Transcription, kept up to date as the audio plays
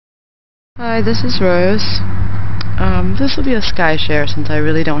Hi, this is Rose. This will be a sky share since I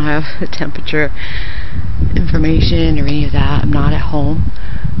really don't have temperature information or any of that. I'm not at home,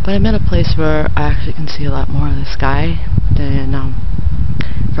 but I'm at a place where I actually can see a lot more of the sky than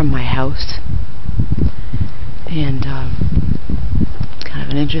from my house, and it's kind of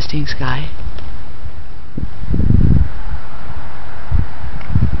an interesting sky.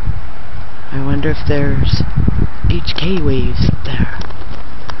 I wonder if there's HK waves up there.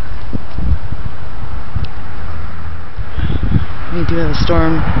 We do have a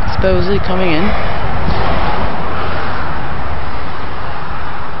storm supposedly coming in.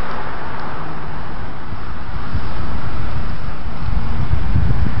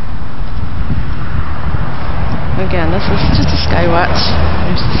 Again, this is just a skywatch.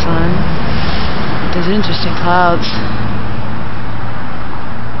 There's the sun. There's interesting clouds,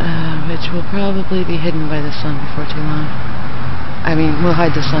 which will probably be hidden by the sun before too long. I mean, we'll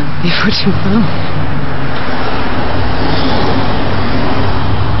hide the sun before too long.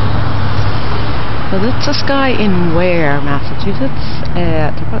 So that's a sky in Ware, Massachusetts,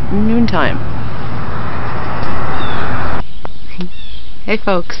 at about noontime. Hey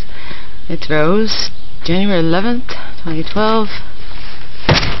folks, it's Rose, January 11th, 2012,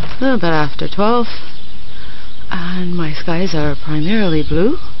 a little bit after 12, and my skies are primarily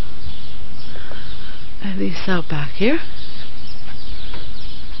blue, at least out back here.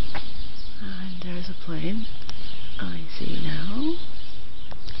 And there's a plane I see now.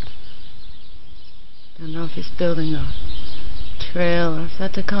 I don't know if he's building a trail or if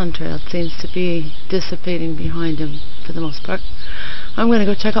that's a contrail. It seems to be dissipating behind him for the most part. I'm going to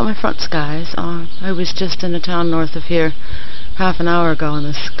go check out my front skies. I was just in a town north of here half an hour ago, and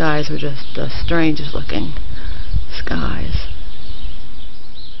the skies were just the strangest looking skies.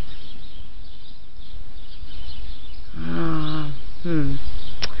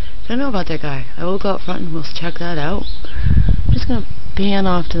 Don't know about that guy. I will go out front and we'll check that out. I'm just going to pan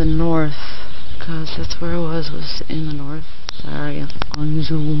off to the north, because that's where I was in the north. Sorry, on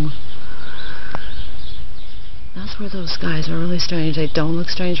Zoom. That's where those skies are really strange. They don't look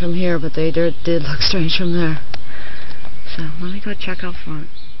strange from here, but they did look strange from there. So let me go check out front.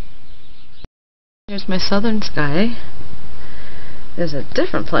 Here's my southern sky. There's a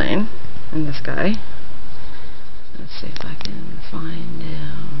different plane in the sky. Let's see if I can find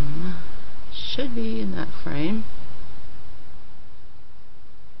him. Should be in that frame.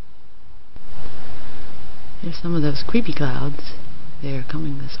 Here's some of those creepy clouds. They're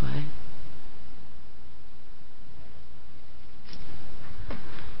coming this way.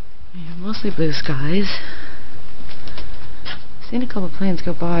 We have mostly blue skies. Seen a couple of planes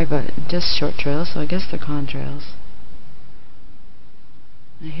go by, but just short trails, so I guess they're contrails.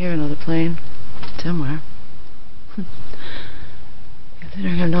 I hear another plane somewhere.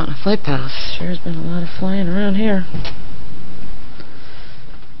 Considering I'm not in a flight path, sure has been a lot of flying around here.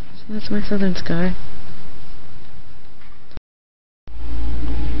 So that's my southern sky.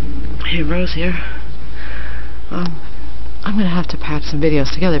 Hey, Rose here. I'm going to have to patch some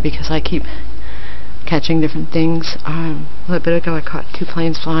videos together because I keep catching different things. A little bit ago I caught two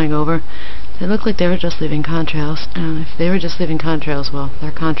planes flying over. They looked like they were just leaving contrails, and if they were just leaving contrails, well,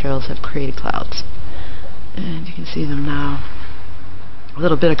 their contrails have created clouds. And you can see them now. A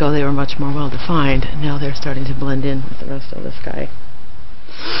little bit ago they were much more well defined, and now they're starting to blend in with the rest of the sky.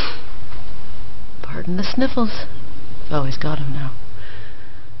 Pardon the sniffles. I've always got them now.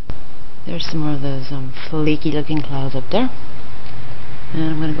 There's some more of those flaky looking clouds up there. And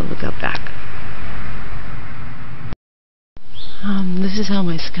I'm going to go look out back. This is how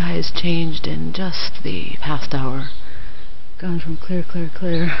my sky has changed in just the past hour. Gone from clear, clear,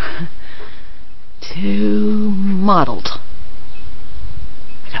 clear to mottled.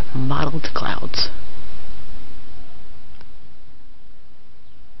 I got mottled clouds.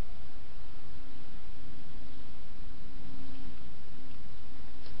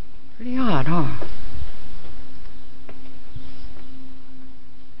 Pretty odd, huh?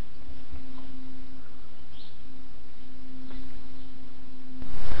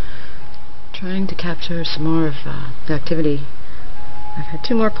 Trying to capture some more of the activity. I've had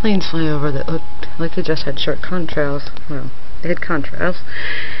two more planes fly over that looked like they just had short contrails. Well, they had contrails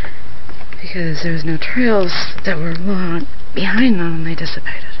because there was no trails that were long behind them and they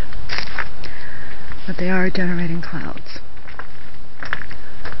dissipated. But they are generating clouds.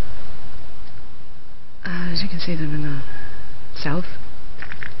 As you can see them in the south.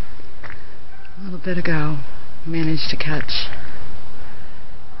 A little bit ago, I managed to catch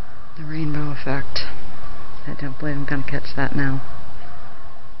the rainbow effect. I don't believe I'm going to catch that now.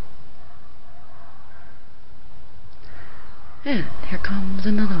 And here comes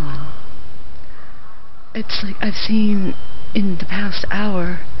another one. It's like I've seen in the past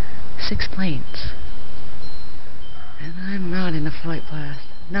hour 6 planes. And I'm not in a flight path.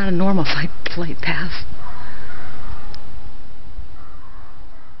 Not a normal flight path.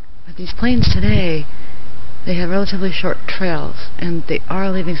 But these planes today, they have relatively short trails, and they are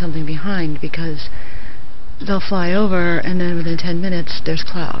leaving something behind because they'll fly over and then within 10 minutes there's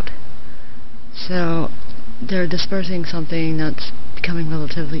cloud. So they're dispersing something that's becoming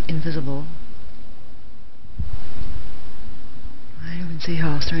relatively invisible. I even see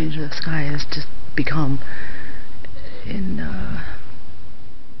how strange the sky has just become in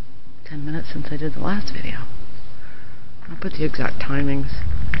 10 minutes since I did the last video. I'll put the exact timings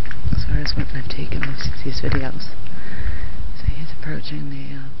as far as when I've taken these videos. So he's approaching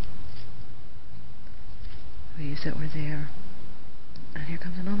the waves that were there. And here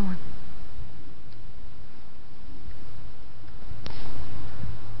comes another one.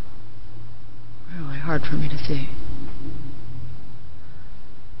 Really hard for me to see.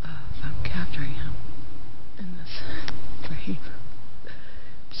 If I'm capturing him in this frame.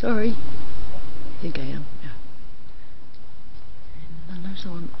 Sorry. I think I am, yeah. And then there's the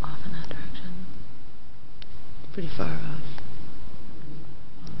one off in that direction. Pretty far off.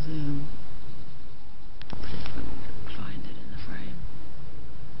 I'll zoom. But if I can find it in the frame.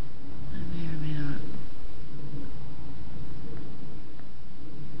 I may or may not.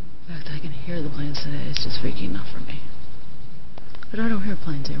 In fact, I can hear the planes today. It's just freaky enough for me. But I don't hear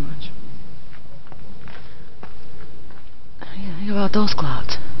planes here much. Yeah, think about those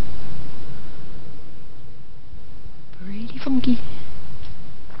clouds. Pretty funky.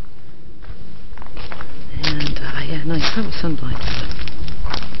 And, yeah, no, you have a sun blind.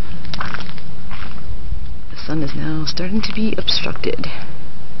 The sun is now starting to be obstructed.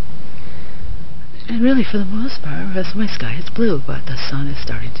 And really, for the most part, the rest of my sky is blue, but the sun is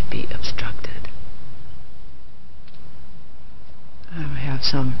starting to be obstructed. I have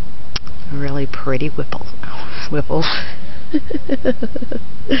some really pretty whipples.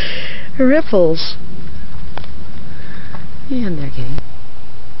 Ripples. And they're getting.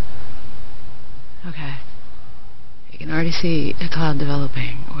 Okay. You can already see a cloud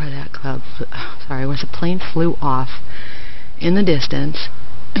developing where that cloud, where the plane flew off in the distance.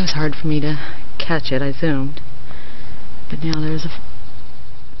 It was hard for me to catch it. I zoomed. But now there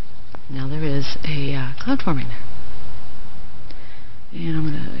is a cloud forming there. And I'm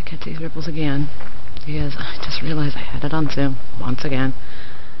going to catch these ripples again because I just realized I had it on zoom once again.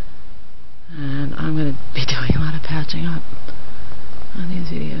 And I'm going to be doing a lot of patching up on these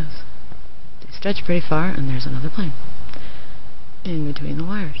videos. They stretch pretty far, and there's another plane in between the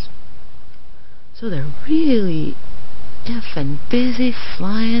wires. So they're really effing busy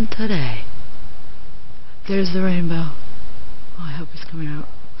flying today. There's the rainbow. Oh, I hope it's coming out.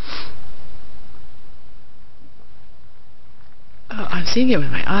 I'm seeing it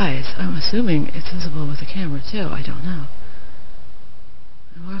with my eyes. I'm assuming it's visible with the camera too. I don't know.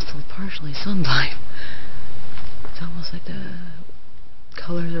 I'm also partially sunblind. It's almost like the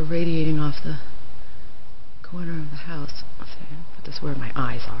colors are radiating off the corner of the house. Let's see, put this where my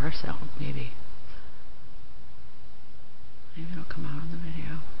eyes are, so maybe it'll come out in the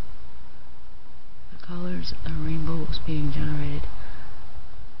video. The colors are rainbows being generated.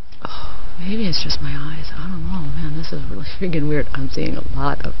 Oh, maybe it's just my eyes. I don't know, man. This is really freaking weird. I'm seeing a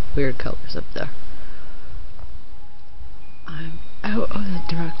lot of weird colors up there. I'm out of the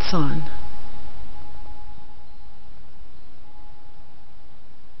direct sun.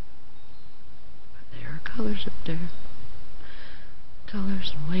 But there are colors up there.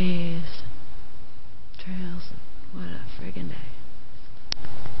 Colors and waves and trails. And what a friggin' day.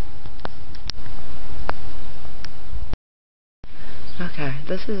 Okay,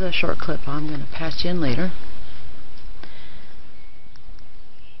 this is a short clip. I'm going to patch in later.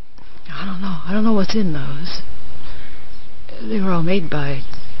 I don't know what's in those. They were all made by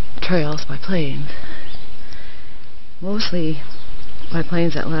trails, by planes. Mostly by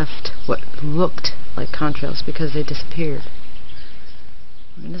planes that left what looked like contrails because they disappeared.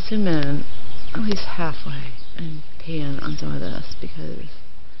 I'm going to zoom in at least halfway and pan on some of this because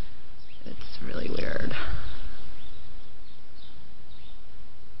it's really weird.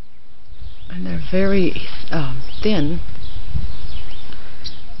 And they're very thin,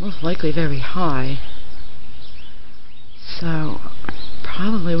 most likely very high, so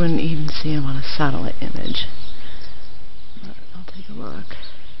probably wouldn't even see them on a satellite image. But I'll take a look.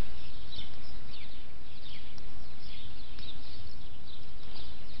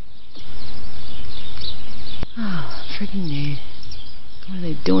 Oh, freaking neat. What are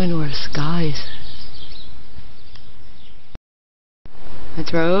they doing to our skies?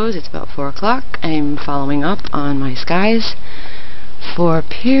 it's Rose. It's about 4 o'clock. I'm following up on my skies. For a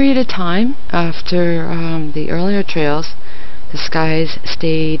period of time after the earlier trails, the skies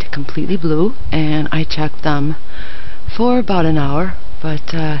stayed completely blue, and I checked them for about an hour.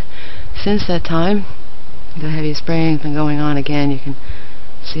 But since that time, the heavy spraying has been going on again. You can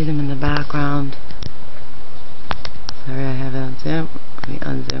see them in the background. Sorry, I have it on zoom. Let me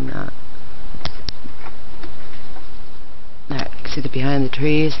unzoom that. Alright, you can see the behind the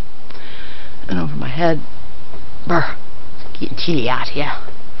trees and over my head. Brr, it's getting chilly out here.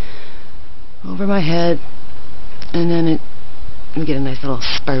 Over my head, and then we get a nice little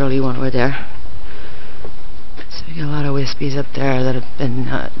sparkly one over there. So we got a lot of wispies up there that have been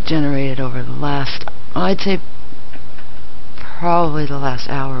generated over the last, I'd say probably the last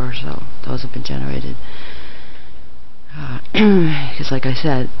hour or so. Those have been generated. Because like I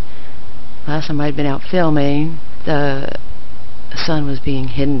said, last time I'd been out filming, the sun was being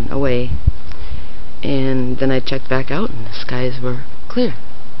hidden away, and then I checked back out and the skies were clear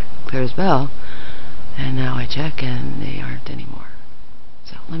as well, and now I check and they aren't anymore.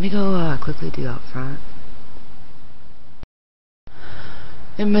 So let me go quickly do out front.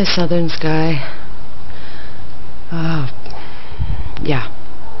 In my southern sky, yeah,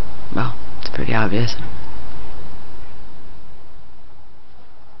 well, it's pretty obvious.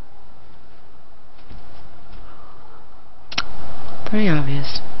 Pretty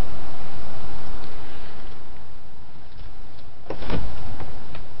obvious.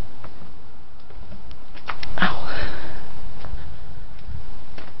 Ow.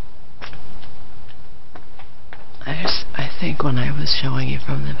 I think when I was showing you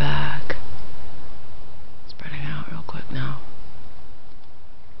from the back, spreading out real quick now.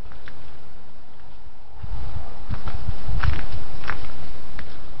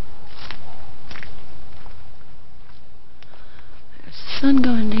 Sun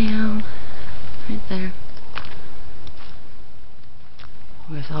going down right there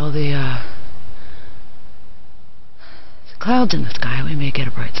with all the clouds in the sky. We may get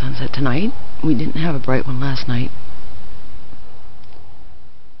a bright sunset tonight. We didn't have a bright one last night.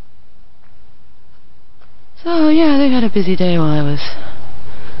 So yeah, they've had a busy day while I was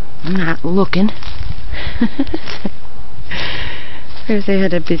not looking. They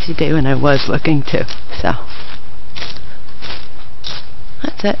had a busy day when I was looking too, so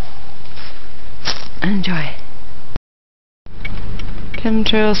that's it. Enjoy.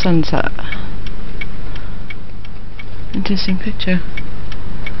 Chemtrail sunset. Interesting picture.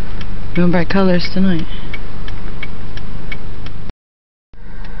 No bright colors tonight.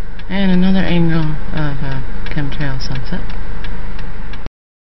 And another angle of chemtrail sunset.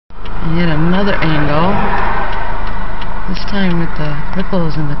 And yet another angle. This time with the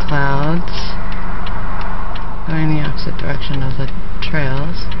ripples in the clouds, going the opposite direction of the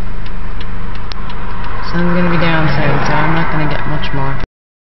trails. Sun's going to be down soon, so I'm not going to get much more.